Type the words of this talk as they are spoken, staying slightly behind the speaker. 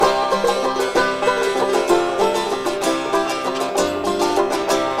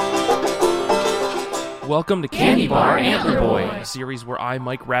Welcome to Candy Bar Antler Boy, a series where I,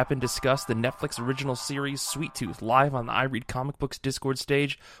 Mike Rappin, discuss the Netflix original series Sweet Tooth live on the I Read Comic Books Discord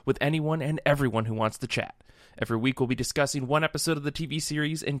stage with anyone and everyone who wants to chat. Every week we'll be discussing one episode of the TV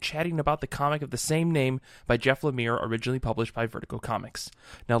series and chatting about the comic of the same name by Jeff Lemire, originally published by Vertigo Comics.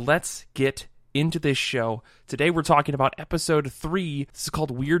 Now let's get into this show. Today we're talking about episode 3. This is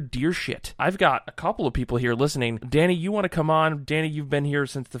called Weird Deer Shit. I've got a couple of people here listening. Danny, you want to come on? Danny, you've been here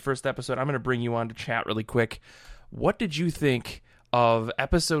since the first episode. I'm going to bring you on to chat really quick. What did you think of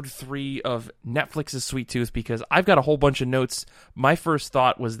episode 3 of Netflix's Sweet Tooth? Because I've got a whole bunch of notes. My first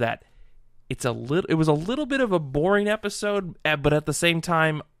thought was that it was a little bit of a boring episode, but at the same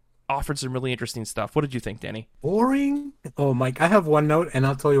time offered some really interesting stuff. What did you think, Danny? Boring? Oh, Mike, I have one note, and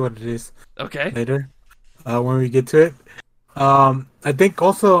I'll tell you what it is. Okay. Later, when we get to it. I think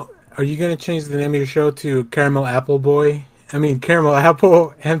also, are you going to change the name of your show to Caramel Apple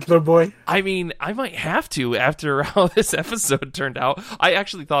Antler Boy? I mean, I might have to after how this episode turned out. I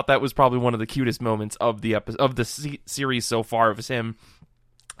actually thought that was probably one of the cutest moments of the series so far, of him.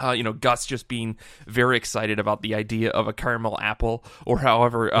 Gus just being very excited about the idea of a caramel apple, or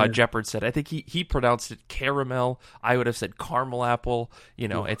however Jeopard said. I think he pronounced it caramel. I would have said caramel apple.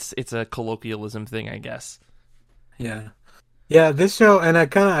 It's a colloquialism thing, I guess. Yeah. This show, and I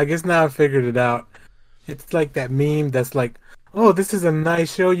guess now I figured it out. It's like that meme that's like, "Oh, this is a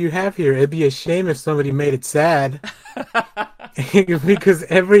nice show you have here. It'd be a shame if somebody made it sad," because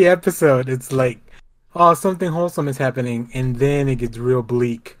every episode it's like, oh, something wholesome is happening, and then it gets real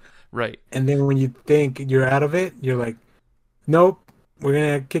bleak. Right. And then when you think you're out of it, you're like, nope, we're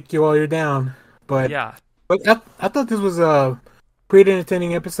going to kick you while you're down. But yeah. But I thought this was a pretty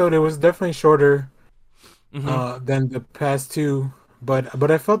entertaining episode. It was definitely shorter than the past two,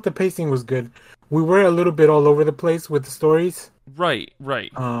 but I felt the pacing was good. We were a little bit all over the place with the stories. Right.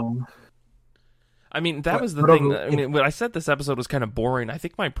 I mean, that was the thing. I mean, when I said this episode was kind of boring, I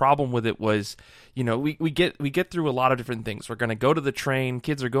think my problem with it was, we get through a lot of different things. We're going to go to the train.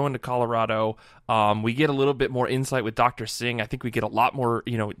 Kids are going to Colorado. We get a little bit more insight with Dr. Singh. I think we get a lot more,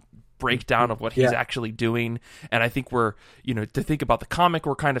 breakdown of what he's actually doing. And I think we're, to think about the comic,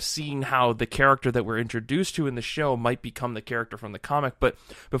 we're kind of seeing how the character that we're introduced to in the show might become the character from the comic. But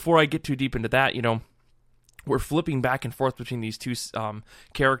before I get too deep into that, we're flipping back and forth between these two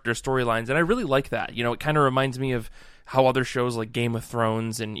character storylines, and I really like that. It kind of reminds me of how other shows like Game of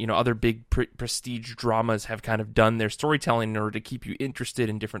Thrones and other big prestige dramas have kind of done their storytelling in order to keep you interested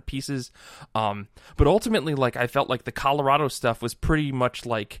in different pieces. But ultimately, I felt like the Colorado stuff was pretty much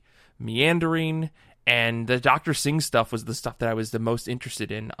meandering, and the Dr. Singh stuff was the stuff that I was the most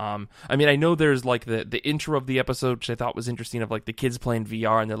interested in. I mean, I know there's the intro of the episode, which I thought was interesting, of the kids playing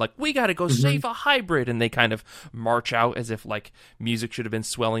VR, and they're like, we gotta go save a hybrid, and they kind of march out as if music should have been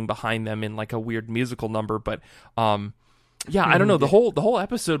swelling behind them in a weird musical number. But I don't know. The whole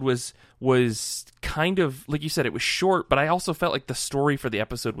episode was kind of, like you said, it was short, but I also felt like the story for the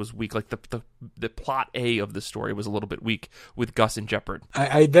episode was weak. The plot A of the story was a little bit weak with Gus and Jeopard.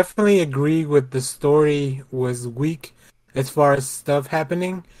 I definitely agree with the story was weak as far as stuff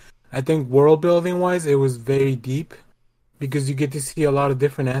happening. I think world building wise, it was very deep because you get to see a lot of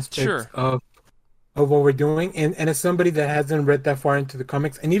different aspects of what we're doing. And as somebody that hasn't read that far into the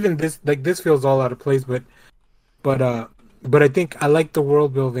comics, and even this feels all out of place, but I think I like the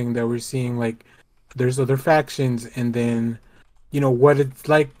world building that we're seeing. There's other factions, and then, what it's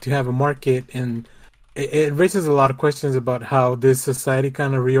like to have a market, and it raises a lot of questions about how this society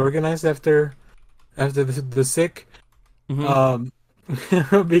kind of reorganized after the sick,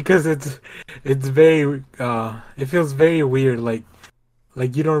 because it's very it feels very weird, like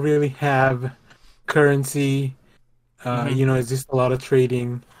you don't really have currency, it's just a lot of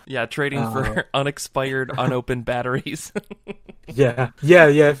trading. Yeah, trading for unexpired, unopened batteries. Yeah.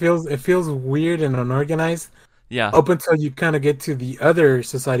 It feels weird and unorganized. Yeah. Up until you kind of get to the other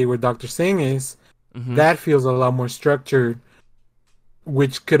society where Dr. Singh is, that feels a lot more structured,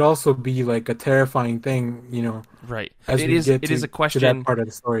 which could also be a terrifying thing, Right. As it is a question to that part of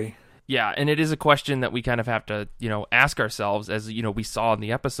the story. Yeah, and it is a question that we kind of have to, ask ourselves, as, we saw in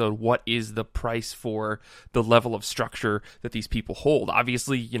the episode, what is the price for the level of structure that these people hold?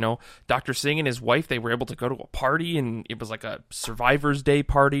 Obviously, Dr. Singh and his wife, they were able to go to a party, and it was like a Survivor's Day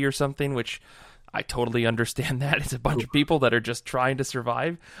party or something, which I totally understand that. It's a bunch of people that are just trying to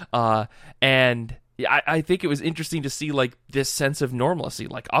survive. And I think it was interesting to see this sense of normalcy,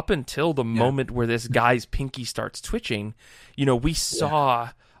 up until the moment where this guy's pinky starts twitching, we saw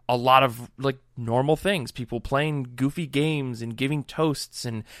a lot of normal things, people playing goofy games and giving toasts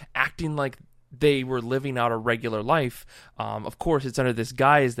and acting like they were living out a regular life. Of course, it's under this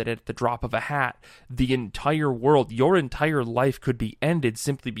guise that at the drop of a hat, the entire world, your entire life could be ended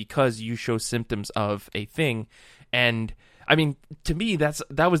simply because you show symptoms of a thing. And I mean, to me, that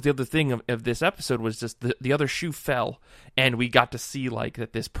was the other thing of this episode, was just the other shoe fell, and we got to see like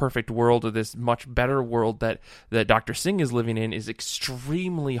that this perfect world, or this much better world that Dr. Singh is living in, is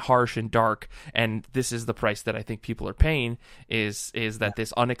extremely harsh and dark. And this is the price that I think people are paying, is that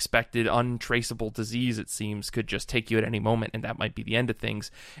this unexpected, untraceable disease, it seems, could just take you at any moment, and that might be the end of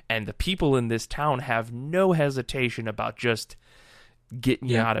things. And the people in this town have no hesitation about just getting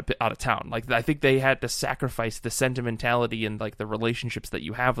you out of town. Like, I think they had to sacrifice the sentimentality and like the relationships that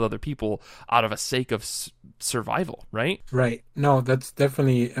you have with other people out of a sake of survival, right? Right. No, that's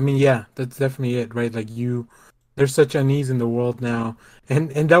definitely, I mean, yeah, that's definitely it, right? Like, there's such unease in the world now. And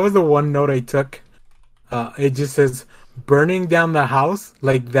that was the one note I took. It just says burning down the house.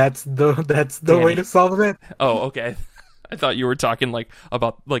 Like, that's the way to solve it. Oh, okay. I thought you were talking like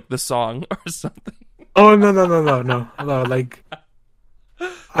about like the song or something. Oh, no. Like,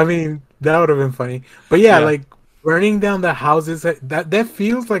 I mean, that would have been funny. But yeah, like burning down the houses, that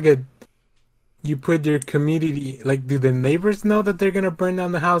feels like you put your community, like, do the neighbors know that they're going to burn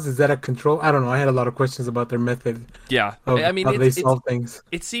down the house? Is that a control? I don't know. I had a lot of questions about their method. Yeah. I mean, how they solve things.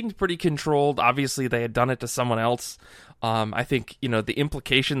 It seemed pretty controlled. Obviously, they had done it to someone else. I think, the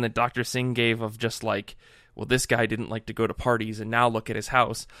implication that Dr. Singh gave of just like, well, this guy didn't like to go to parties and now look at his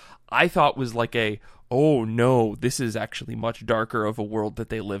house, I thought was like oh no, this is actually much darker of a world that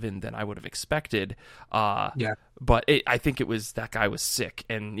they live in than I would have expected. But I think it was that guy was sick,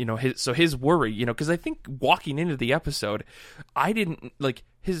 and his worry, because I think walking into the episode, I didn't like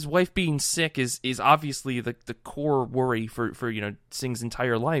his wife being sick is obviously the core worry for Singh's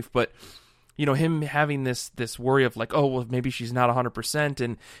entire life, but him having this worry of like, oh, well, maybe she's not 100%,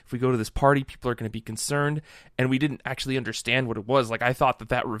 and if we go to this party, people are going to be concerned, and we didn't actually understand what it was. Like, I thought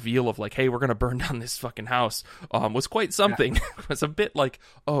that reveal of like, hey, we're going to burn down this fucking house, was quite something. It was a bit like,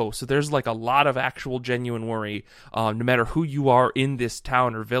 oh, so there's like a lot of actual genuine worry. No matter who you are in this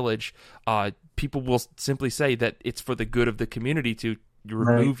town or village, people will simply say that it's for the good of the community to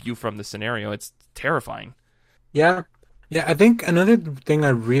remove you from the scenario. It's terrifying. Yeah. I think another thing I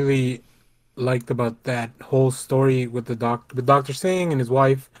really liked about that whole story with Dr. Singh and his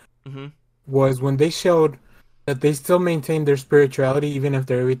wife was when they showed that they still maintain their spirituality even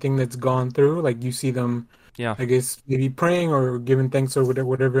after everything that's gone through. Like, you see them, I guess, maybe praying or giving thanks or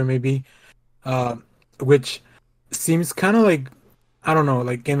whatever it may be, which seems kind of like, I don't know,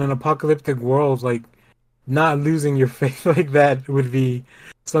 like in an apocalyptic world, like not losing your faith like that would be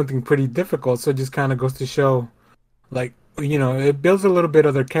something pretty difficult. So it just kind of goes to show, like, it builds a little bit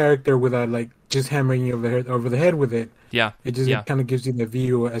of their character without like just hammering you over the head with it. Yeah. It just kind of gives you the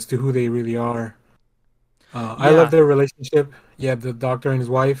view as to who they really are. I love their relationship. Yeah, the doctor and his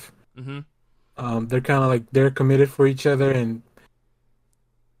wife. They're kind of like, they're committed for each other, and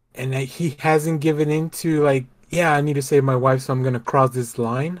he hasn't given into like, yeah, I need to save my wife, so I'm going to cross this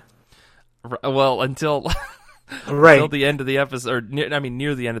line. Well, until the end of the episode,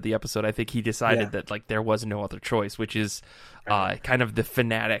 near the end of the episode, I think he decided that like there was no other choice, which is kind of the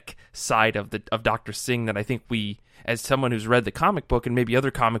fanatic side of Dr. Singh that I think we, as someone who's read the comic book and maybe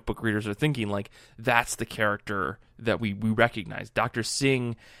other comic book readers, are thinking like, that's the character that we recognize. Dr.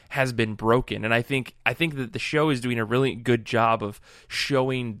 Singh has been broken, and I think that the show is doing a really good job of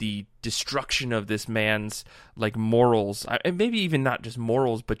showing the destruction of this man's like morals, and maybe even not just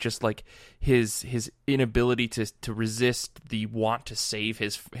morals, but just like his inability to resist the want to save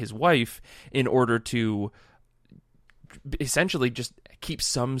his wife in order to essentially just keep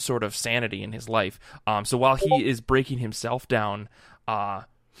some sort of sanity in his life. So while he is breaking himself down,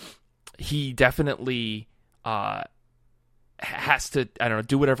 he definitely has to, I don't know,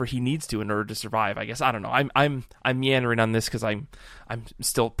 do whatever he needs to in order to survive. I guess, I don't know. I'm meandering on this because I'm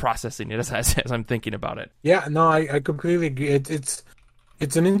still processing it as I'm thinking about it. Yeah, no, I completely agree. It's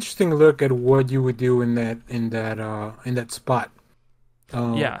an interesting look at what you would do in that spot.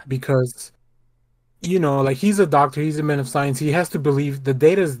 Because like, he's a doctor, he's a man of science. He has to believe the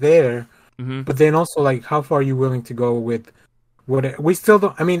data's there, but then also like, how far are you willing to go with what we still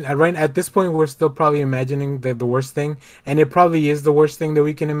don't? I mean, right at this point, we're still probably imagining the worst thing, and it probably is the worst thing that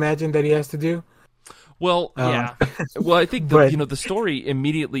we can imagine that he has to do. Well, yeah. Well, I think the story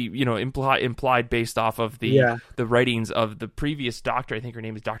immediately implied based off of the writings of the previous doctor. I think her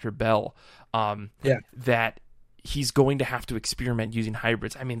name is Dr. Bell. That he's going to have to experiment using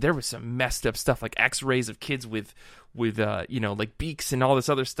hybrids. I mean, there was some messed up stuff, like X-rays of kids with like beaks and all this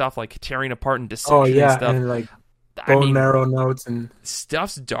other stuff, like tearing apart and dissection and stuff. And like, bone marrow notes and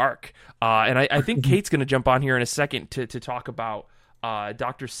stuff's dark. And I think Kate's going to jump on here in a second to talk about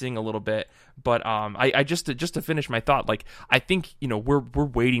Dr. Singh a little bit. But I just to finish my thought, like, I think, you know, we're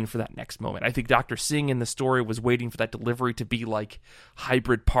waiting for that next moment. I think Dr. Singh in the story was waiting for that delivery to be like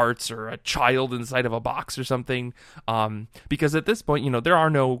hybrid parts or a child inside of a box or something. Because at this point, you know, there are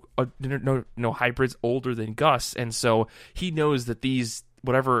no hybrids older than Gus, and so he knows that these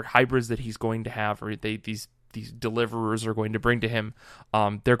whatever hybrids that he's going to have, or these deliverers are going to bring to him,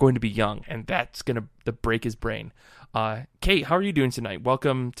 they're going to be young, and that's going to break his brain. Kate, how are you doing tonight?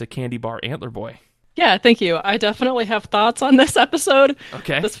 Welcome to Candy Bar Antler Boy. Yeah, thank you. I definitely have thoughts on this episode.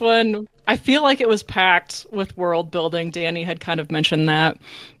 Okay. This one, I feel like it was packed with world building. Danny had kind of mentioned that.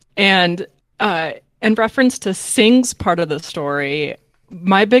 And in reference to Singh's part of the story,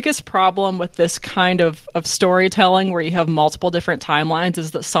 my biggest problem with this kind of storytelling where you have multiple different timelines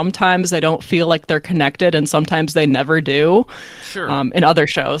is that sometimes they don't feel like they're connected and sometimes they never do. Sure. In other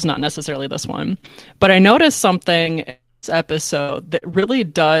shows, not necessarily this one. But I noticed something in this episode that really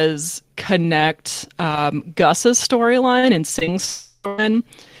does connect Gus's storyline and Singh's storyline.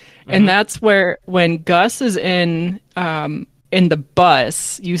 And that's where when Gus is in the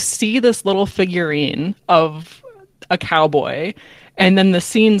bus, you see this little figurine of a cowboy. And then the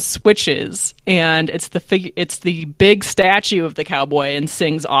scene switches, and it's the big statue of the cowboy in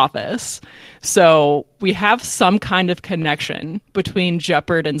Singh's office. So we have some kind of connection between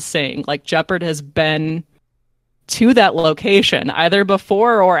Jeopard and Singh. Like, Jeopard has been to that location either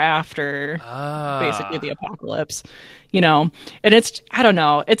before or after basically the apocalypse, you know. And I don't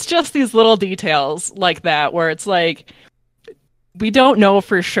know, it's just these little details like that where it's like, we don't know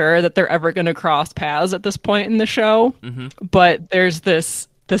for sure that they're ever going to cross paths at this point in the show, but there's this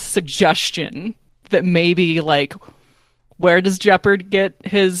suggestion that maybe, like, where does Jeopard get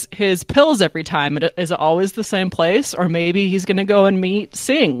his pills every time? Is it always the same place? Or maybe he's going to go and meet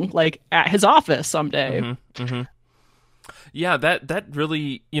Singh, like, at his office someday. Yeah, that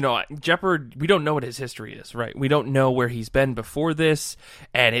really, you know, Jeopard, we don't know what his history is, right? We don't know where he's been before this,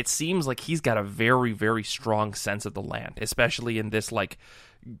 and it seems like he's got a very, very strong sense of the land, especially in this, like,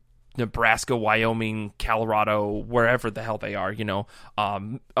 Nebraska, Wyoming, Colorado, wherever the hell they are, you know,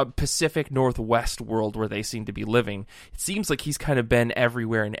 a Pacific Northwest world where they seem to be living. It seems like he's kind of been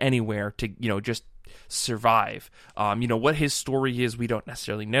everywhere and anywhere to, you know, just survive. You know, what his story is, we don't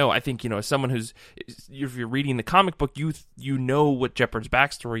necessarily know. I think, you know, as someone if you're reading the comic book, you know what Jeopard's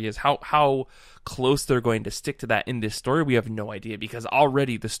backstory is. How close they're going to stick to that in this story, we have no idea, because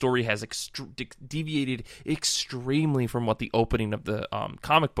already the story has deviated extremely from what the opening of the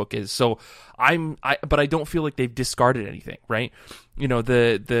comic book is. So but I don't feel like they've discarded anything, right? You know,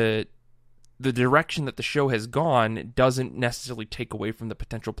 the direction that the show has gone doesn't necessarily take away from the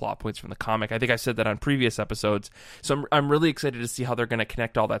potential plot points from the comic. I think I said that on previous episodes. So I'm really excited to see how they're going to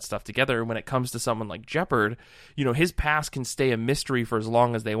connect all that stuff together. When it comes to someone like Jeopard, you know, his past can stay a mystery for as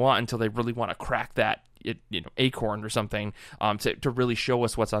long as they want until they really want to crack that, you know, acorn or something, to really show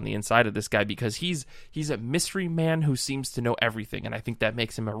us what's on the inside of this guy, because he's a mystery man who seems to know everything. And I think that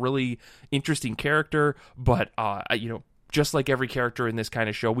makes him a really interesting character. But, you know, just like every character in this kind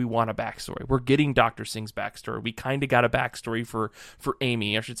of show, we want a backstory. We're getting Dr. Singh's backstory. We kind of got a backstory for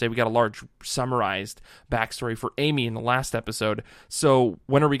Amy. I should say we got a large summarized backstory for Amy in the last episode. So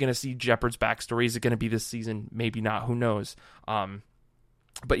when are we going to see Jeopard's backstory? Is it going to be this season? Maybe not. Who knows?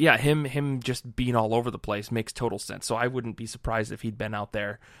 But yeah, him just being all over the place makes total sense. So I wouldn't be surprised if he'd been out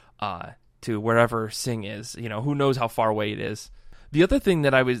there to wherever Singh is. You know, who knows how far away it is. The other thing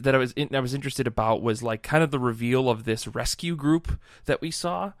that I was interested about was, like, kind of the reveal of this rescue group that we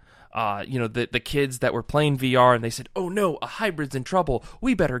saw. You know, the kids that were playing VR, and they said, "Oh no, a hybrid's in trouble.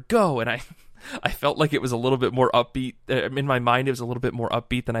 We better go." And I felt like it was a little bit more upbeat. In my mind, it was a little bit more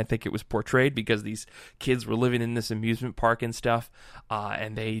upbeat than I think it was portrayed, because these kids were living in this amusement park and stuff,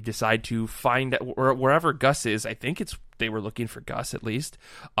 and they decide to find wherever Gus is. I think they were looking for Gus, at least,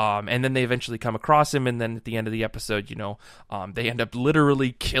 and then they eventually come across him, and then at the end of the episode, you know, they end up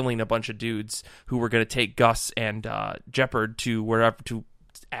literally killing a bunch of dudes who were going to take Gus and Jeopard to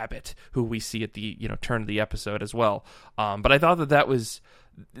Abbott, who we see at the, you know, turn of the episode as well. But I thought that was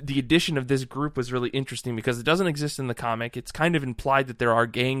the addition of this group was really interesting, because it doesn't exist in the comic. It's kind of implied that there are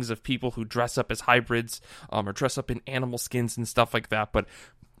gangs of people who dress up as hybrids, or dress up in animal skins and stuff like that, but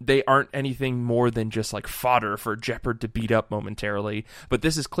they aren't anything more than just like fodder for Jeopard to beat up momentarily. But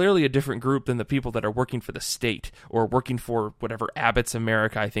this is clearly a different group than the people that are working for the state, or working for whatever Abbott's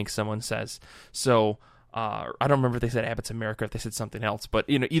America, I think someone says. So I don't remember if they said Abbott's America, if they said something else, but,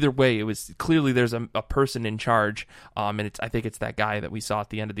 you know, either way, it was clearly there's a person in charge, and I think it's that guy that we saw at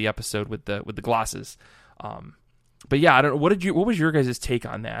the end of the episode with the glasses. But yeah, I don't know. What was your guys' take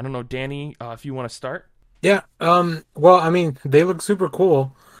on that? I don't know, Danny, if you want to start. Yeah. Well, I mean, they look super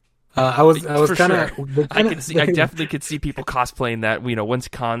cool. I was kind of. Sure. I definitely could see people cosplaying that. Once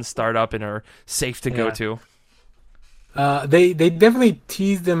cons start up and are safe to go to. They definitely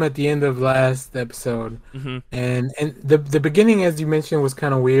teased them at the end of last episode, and the beginning, as you mentioned, was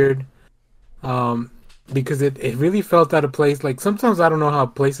kind of weird, because it really felt out of place. Like sometimes I don't know how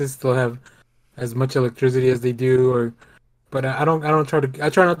places still have as much electricity as they do, but I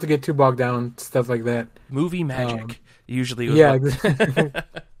try not to get too bogged down on stuff like that. Movie magic usually. Yeah.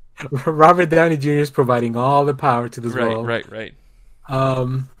 Robert Downey Jr. is providing all the power to this world. Right.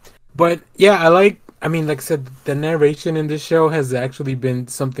 But yeah, like I said, the narration in this show has actually been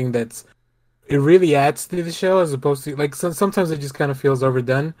something it really adds to the show, as opposed to like sometimes it just kind of feels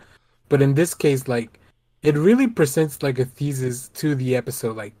overdone. But in this case, like it really presents like a thesis to the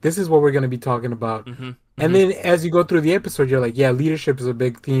episode. Like this is what we're going to be talking about. And then as you go through the episode, you're like, yeah, leadership is a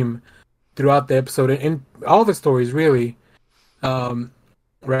big theme throughout the episode and all the stories really.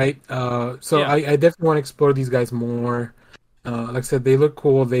 Right. So yeah. I definitely want to explore these guys more. Like I said, they look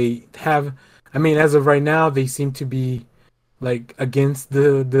cool. They have, as of right now, they seem to be like against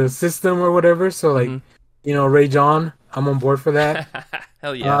the system or whatever. So like, Ray John, I'm on board for that.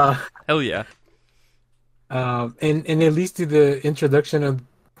 Hell yeah. Hell yeah. And at least to the introduction of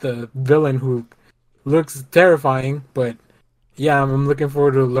the villain who looks terrifying, but yeah, I'm looking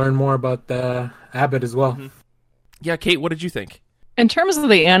forward to learn more about Abbott as well. Yeah, Kate, what did you think? In terms of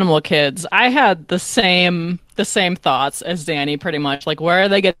the animal kids, I had the same thoughts as Danny, pretty much. Like, where are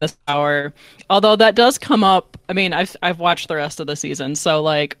they getting this power? Although that does come up. I've watched the rest of the season, so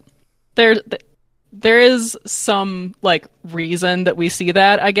like, there is some like reason that we see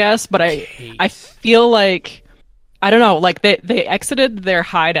that, I guess. But I feel like, I don't know, like they exited their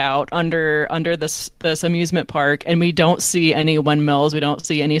hideout under this amusement park, and we don't see any windmills, we don't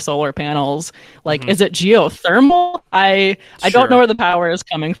see any solar panels. Like, is it geothermal? I don't know where the power is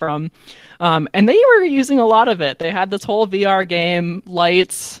coming from. And they were using a lot of it. They had this whole VR game,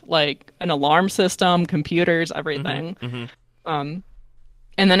 lights, like an alarm system, computers, everything.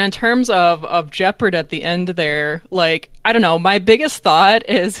 And then in terms of Jeopard at the end there, like, I don't know, my biggest thought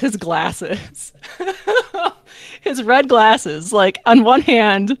is his glasses. His red glasses. Like, on one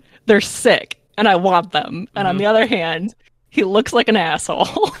hand, they're sick, and I want them. And on the other hand, he looks like an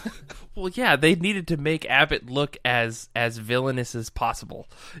asshole. Well, yeah, they needed to make Abbott look as villainous as possible.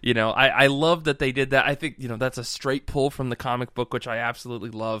 I love that they did that. I think, that's a straight pull from the comic book, which I absolutely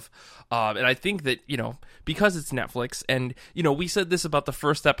love. And I think that, because it's Netflix, and, we said this about the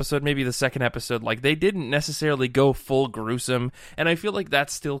first episode, maybe the second episode, like, they didn't necessarily go full gruesome, and I feel like that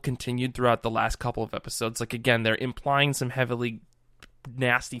still continued throughout the last couple of episodes. Like, again, they're implying some heavily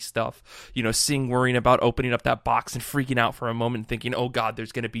nasty stuff, Sing worrying about opening up that box and freaking out for a moment, thinking, oh god,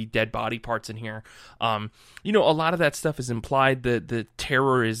 there's going to be dead body parts in here. A lot of that stuff is implied, the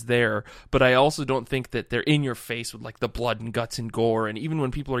terror is there, but I also don't think that they're in your face with like the blood and guts and gore. And even when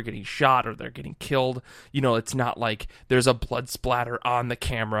people are getting shot or they're getting killed, it's not like there's a blood splatter on the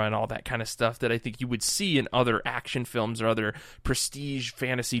camera and all that kind of stuff that I think you would see in other action films or other prestige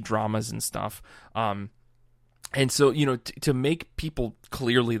fantasy dramas and stuff. And so, to make people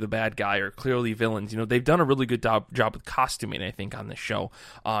clearly the bad guy or clearly villains, they've done a really good job with costuming, I think, on this show,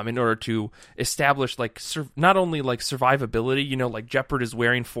 in order to establish, like, not only, like, survivability, like, Jeopard is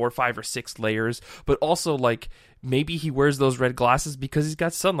wearing 4, 5, or 6 layers, but also, like, maybe he wears those red glasses because he's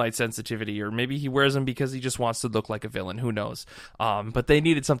got sunlight sensitivity, or maybe he wears them because he just wants to look like a villain. Who knows? But they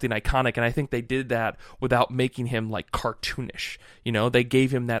needed something iconic, and I think they did that without making him like cartoonish. They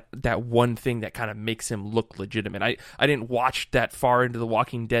gave him that one thing that kind of makes him look legitimate. I didn't watch that far into The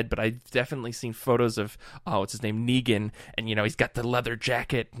Walking Dead, but I've definitely seen photos of what's his name, Negan, and he's got the leather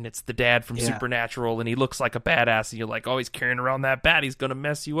jacket, and it's the dad from Supernatural, and he looks like a badass, and you're like, oh, he's carrying around that bat, he's gonna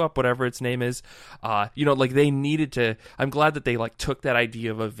mess you up, whatever its name is. Like, they needed to. I'm glad that they like took that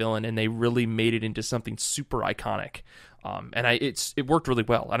idea of a villain and they really made it into something super iconic. And it worked really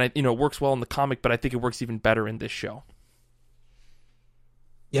well, and it works well in the comic, but I think it works even better in this show.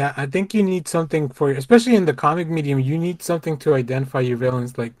 Yeah, I think you need something especially in the comic medium, you need something to identify your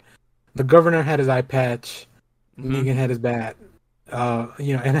villains. Like, the governor had his eye patch, Negan had his bat.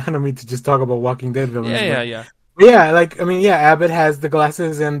 And I don't mean to just talk about Walking Dead villains. Yeah. Yeah, like, Abbott has the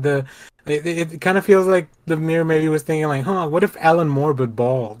glasses, and it kind of feels like the mirror maybe was thinking, like, what if Alan Moore but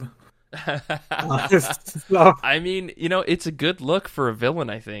bald? So. It's a good look for a villain,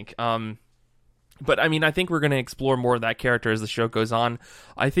 I think. But I think we're going to explore more of that character as the show goes on.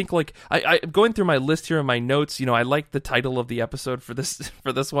 I think, like, I going through my list here in my notes, I like the title of the episode for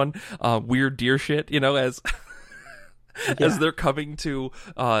this one, Weird Deer Shit, as as they're coming to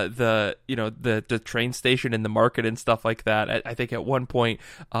the train station and the market and stuff like that. I think at one point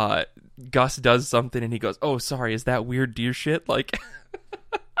Gus does something and he goes, "Oh, sorry, is that weird deer shit?" Like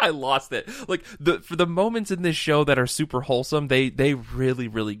I lost it. Like for the moments in this show that are super wholesome, they really,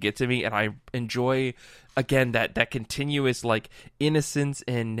 really get to me, and I enjoy again that continuous like innocence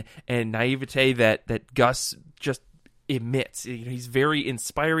and naivete that Gus just emits. He's very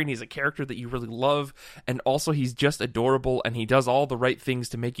inspiring. He's a character that you really love, and also he's just adorable, and he does all the right things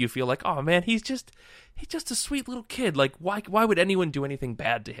to make you feel like, oh man, he's just a sweet little kid. Like why would anyone do anything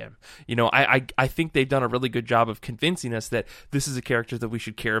bad to him? I think they've done a really good job of convincing us that this is a character that we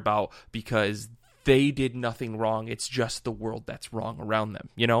should care about because they did nothing wrong. It's just the world that's wrong around them,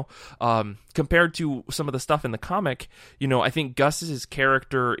 compared to some of the stuff in the comic. I think Gus's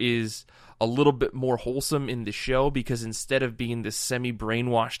character is a little bit more wholesome in the show because instead of being this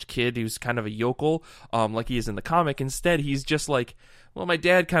semi-brainwashed kid who's kind of a yokel, like he is in the comic, instead he's just like, well, my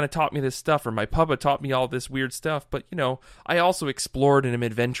dad kind of taught me this stuff, or my papa taught me all this weird stuff, but, I also explored and am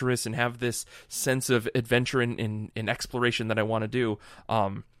adventurous and have this sense of adventure and exploration that I want to do.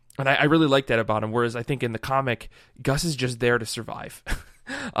 And I really like that about him, whereas I think in the comic, Gus is just there to survive.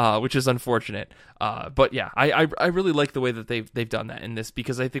 Which is unfortunate. But yeah, I really like the way that they've done that in this,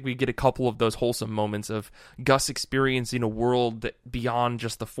 because I think we get a couple of those wholesome moments of Gus experiencing a world beyond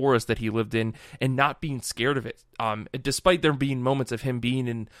just the forest that he lived in and not being scared of it. Despite there being moments of him being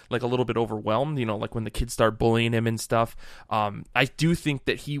in like a little bit overwhelmed, like when the kids start bullying him and stuff. I do think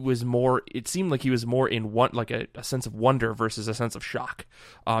that it seemed like he was more in a sense of wonder versus a sense of shock.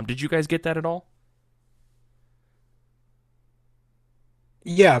 Did you guys get that at all?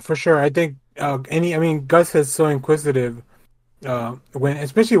 Yeah, for sure. I think Gus is so inquisitive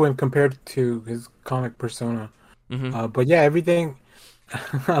especially when compared to his comic persona. Mm-hmm. But yeah, everything.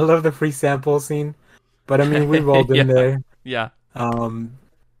 I love the free sample scene, but I mean we've all been there. Yeah.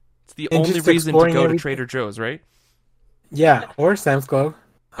 It's the and only just reason to exploring go to everything. Trader Joe's, right? Yeah, or Sam's Club.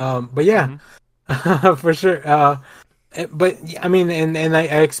 But yeah, for sure. But I mean, and I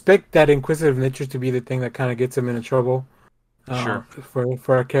expect that inquisitive nature to be the thing that kind of gets him into trouble. Sure.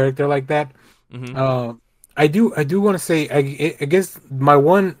 For a character like that. Mm-hmm. I do want to say I guess my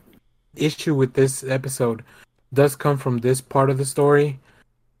one issue with this episode does come from this part of the story,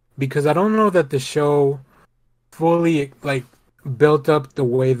 because I don't know that the show fully like built up the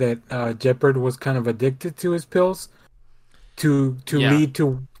way that Jeopard was kind of addicted to his pills to lead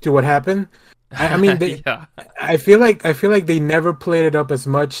to what happened. I mean, I feel like they never played it up as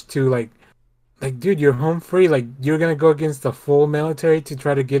much to like, dude, you're home free. Like, you're gonna go against the full military to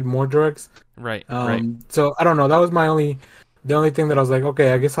try to get more drugs. Right. So I don't know. That was the only thing that I was like,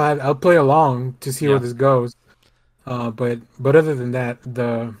 okay, I guess I'll play along to see where this goes. But other than that,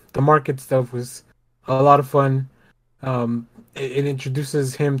 the market stuff was a lot of fun. It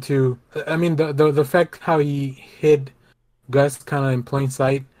introduces him to. I mean, the fact how he hid Gus kind of in plain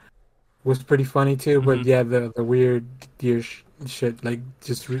sight was pretty funny too. But yeah, the weird deer shit, like,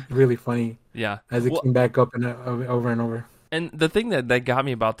 just really funny. Yeah, as it came back up and over and over. And the thing that got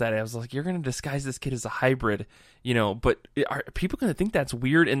me about that, I was like, you're going to disguise this kid as a hybrid, but are people going to think that's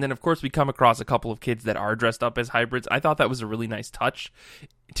weird? And then, of course, we come across a couple of kids that are dressed up as hybrids. I thought that was a really nice touch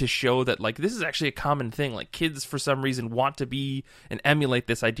to show that, like, this is actually a common thing. Like, kids, for some reason, want to be and emulate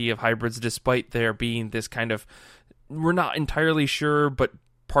this idea of hybrids, despite there being this kind of, we're not entirely sure, but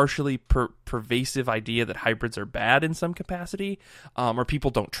partially pervasive idea that hybrids are bad in some capacity, or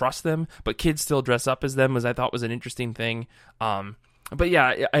people don't trust them, but kids still dress up as them, as I thought was an interesting thing. But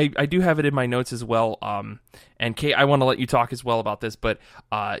yeah, I do have it in my notes as well. And Kate, I want to let you talk as well about this, but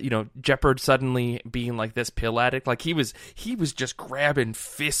Jeopard suddenly being like this pill addict, like he was just grabbing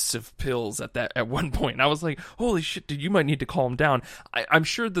fists of pills at one point. And I was like, holy shit, dude, you might need to calm down. I'm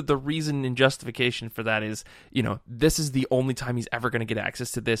sure that the reason and justification for that is, this is the only time he's ever going to get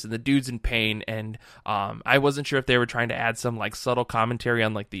access to this, and the dude's in pain. And I wasn't sure if they were trying to add some like subtle commentary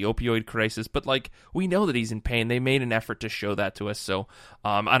on like the opioid crisis, but like we know that he's in pain. They made an effort to show that to us. So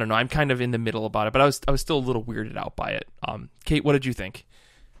I don't know. I'm kind of in the middle about it, but I was still a little weirded out by it. Kate, what did you think?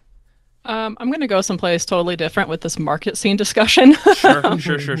 I'm going to go someplace totally different with this market scene discussion.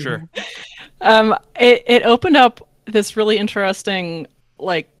 Sure. It opened up this really interesting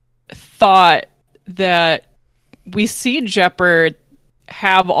like thought that we see Jeopard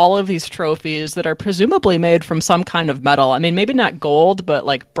have all of these trophies that are presumably made from some kind of metal. I mean, maybe not gold, but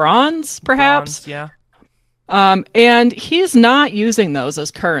like bronze, perhaps. Bronze, yeah. And he's not using those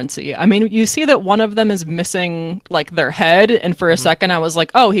as currency. I mean, you see that one of them is missing like their head, and for a second I was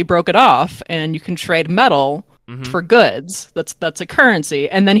like, oh, he broke it off, and you can trade metal for goods. That's a currency.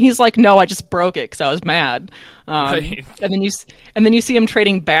 And then he's like, no, I just broke it because I was mad. Right. And then you see him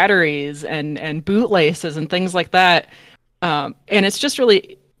trading batteries and bootlaces and things like that. And it's just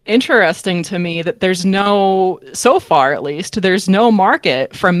really interesting to me that so far at least, there's no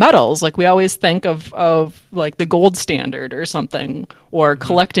market for metals. Like we always think of like the gold standard or something, or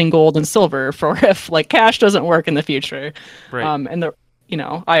collecting gold and silver for if like cash doesn't work in the future. Right. And the,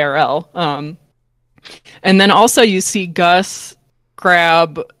 IRL. And then also you see Gus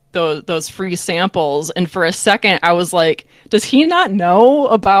grab those free samples, and for a second I was like, does he not know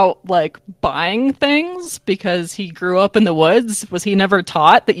about like buying things because he grew up in the woods? Was he never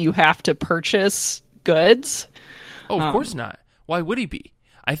taught that you have to purchase goods? Oh, of course not. Why would he be?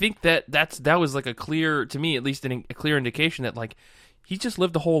 I think that was like a clear, to me at least, a clear indication that like he just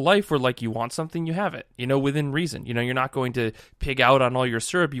lived a whole life where like you want something, you have it, within reason. You're not going to pig out on all your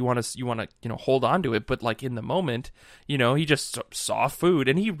syrup. You want to hold on to it, but like in the moment, he just saw food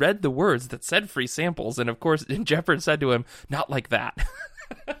and he read the words that said free samples, and of course Jeopard said to him, not like that.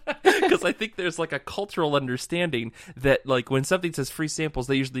 Because I think there's like a cultural understanding that like when something says free samples,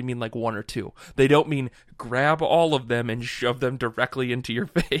 they usually mean like one or two. They don't mean grab all of them and shove them directly into your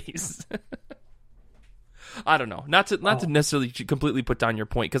face. I don't know. Not to necessarily completely put down your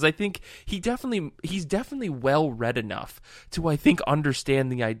point, because I think he's definitely well read enough to, I think,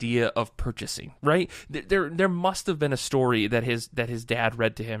 understand the idea of purchasing. Right? There must have been a story that his dad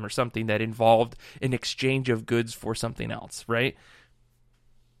read to him or something that involved an exchange of goods for something else. Right?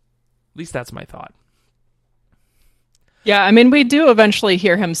 At least that's my thought. Yeah, I mean, we do eventually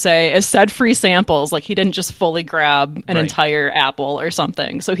hear him say, it said free samples, like he didn't just fully grab an entire apple or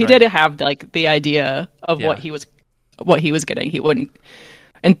something. So he did have like the idea of what he was getting. He wouldn't,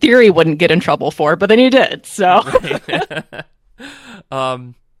 in theory, wouldn't get in trouble for it, but then he did. So,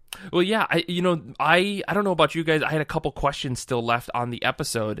 well, yeah, I don't know about you guys. I had a couple questions still left on the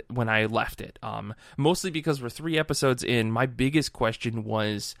episode when I left it. Mostly because we're 3 episodes in. My biggest question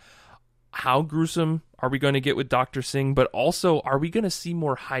was, how gruesome are we going to get with Dr. Singh, but also are we going to see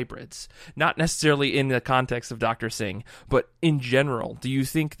more hybrids? Not necessarily in the context of Dr. Singh, but in general. Do you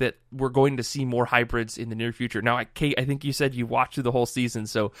think that we're going to see more hybrids in the near future? Now, Kate, I think you said you watched through the whole season,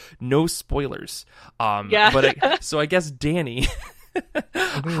 so no spoilers. Yeah. But so I guess Danny,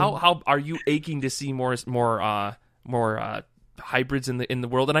 how are you aching to see more hybrids in the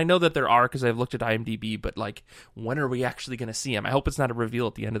world? And I know that there are, because I've looked at IMDb, but like, when are we actually going to see them? I hope it's not a reveal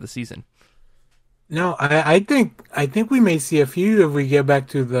at the end of the season. No, I think we may see a few if we get back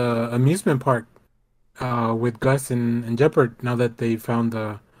to the amusement park with Gus and Jeopard, now that they found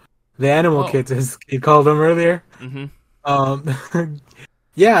the animal kits, as he called them earlier. Mm-hmm.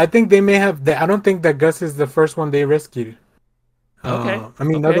 Yeah, I think they may have. I don't think that Gus is the first one they rescued. Okay. I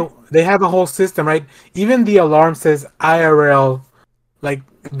mean, they have a whole system, right? Even the alarm says IRL. Like,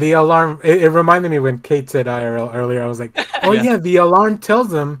 the alarm, it reminded me when Kate said IRL earlier. I was like, oh yeah, the alarm tells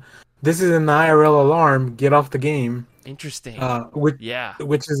them this is an IRL alarm, get off the game. Interesting. Which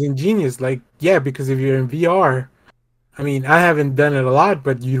is ingenious. Like, yeah, because if you're in VR, I mean, I haven't done it a lot,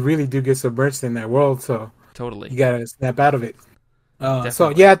 but you really do get submerged in that world, so totally, you gotta snap out of it. So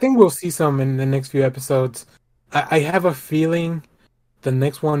yeah, I think we'll see some in the next few episodes. I have a feeling the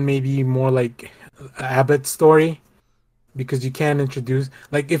next one may be more like Abbott's story, because you can introduce,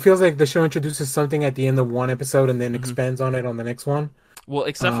 like, it feels like the show introduces something at the end of one episode and then expands on it on the next one. Well,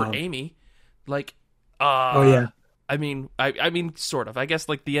 except for Amy, like, oh yeah. I mean, sort of. I guess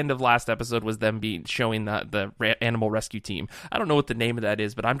like the end of last episode was them showing the animal rescue team. I don't know what the name of that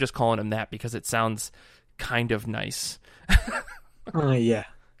is, but I'm just calling them that because it sounds kind of nice. Yeah.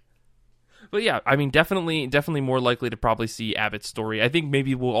 But yeah, I mean, definitely more likely to probably see Abbott's story. I think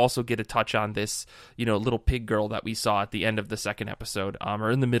maybe we'll also get a touch on this, little pig girl that we saw at the end of the second episode,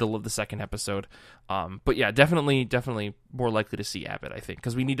 or in the middle of the second episode. But yeah, definitely more likely to see Abbott, I think,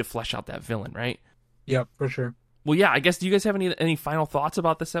 because we need to flesh out that villain, right? Yep, for sure. Well, yeah, I guess, do you guys have any final thoughts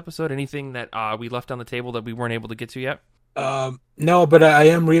about this episode? Anything that we left on the table that we weren't able to get to yet? No, but I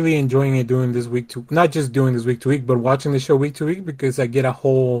am really enjoying it doing this week to, not just doing this week to week, but watching the show week to week, because I get a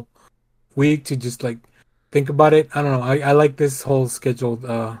whole week to just like think about it. I don't know. I like this whole scheduled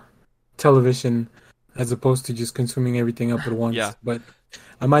television as opposed to just consuming everything up at once. Yeah. But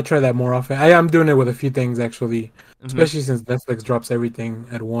I might try that more often. I am doing it with a few things actually, especially since Netflix drops everything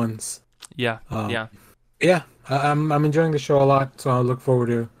at once. Yeah. Yeah. I'm enjoying the show a lot, so I'll look forward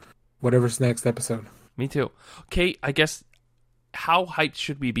to whatever's next episode. Me too. Kate, I guess, how hyped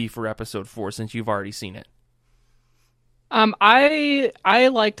should we be for episode 4 since you've already seen it? I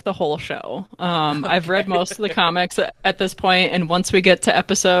liked the whole show. I've read most of the comics at this point, and once we get to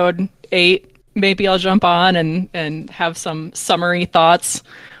episode 8, maybe I'll jump on and have some summary thoughts.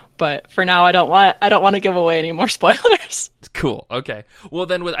 But for now, I don't want to give away any more spoilers. Cool. Okay. Well,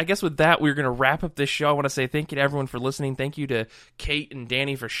 then, I guess with that, we're going to wrap up this show. I want to say thank you to everyone for listening. Thank you to Kate and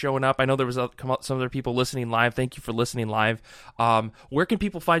Danny for showing up. I know there was some other people listening live. Thank you for listening live. Where can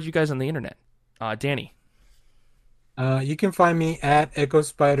people find you guys on the internet? Danny. You can find me at Echo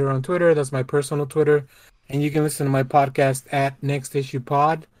Spider on Twitter. That's my personal Twitter. And you can listen to my podcast at Next Issue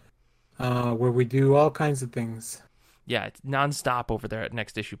Pod, where we do all kinds of things. Yeah, it's nonstop over there at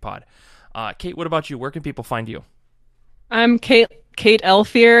Next Issue Pod. Kate, what about you? Where can people find you? I'm Kate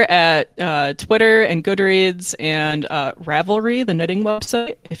Elfier at Twitter and Goodreads and Ravelry, the knitting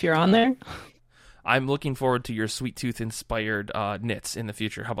website, if you're on there. I'm looking forward to your Sweet Tooth inspired knits in the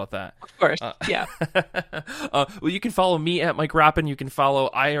future. How about that? Of course, yeah. Well, you can follow me at Mike Roppin. You can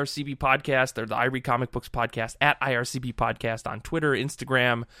follow IRCB Podcast or the I Read Comic Books Podcast at IRCB Podcast on Twitter,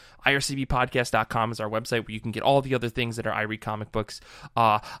 Instagram. IRCBpodcast.com is our website where you can get all the other things that are I Read Comic Books.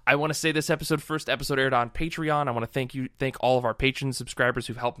 I want to say this first episode aired on Patreon. I want to thank all of our Patreon subscribers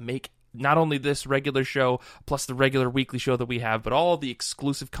who've helped make not only this regular show, plus the regular weekly show that we have, but all the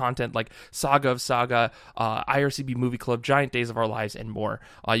exclusive content like Saga of Saga, IRCB Movie Club, Giant Days of Our Lives, and more.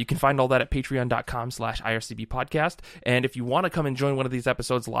 You can find all that at patreon.com/IRCB podcast. And if you want to come and join one of these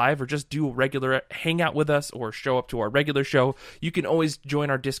episodes live or just do a regular hangout with us or show up to our regular show, you can always join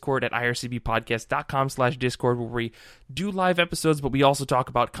our Discord at ircbpodcast.com/Discord, where we do live episodes, but we also talk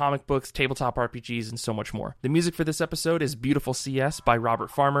about comic books, tabletop RPGs, and so much more. The music for this episode is Beautiful CS by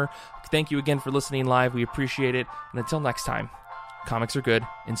Robert Farmer. Thank you again for listening live. We appreciate it. And until next time, comics are good,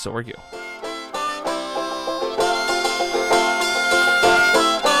 and so are you.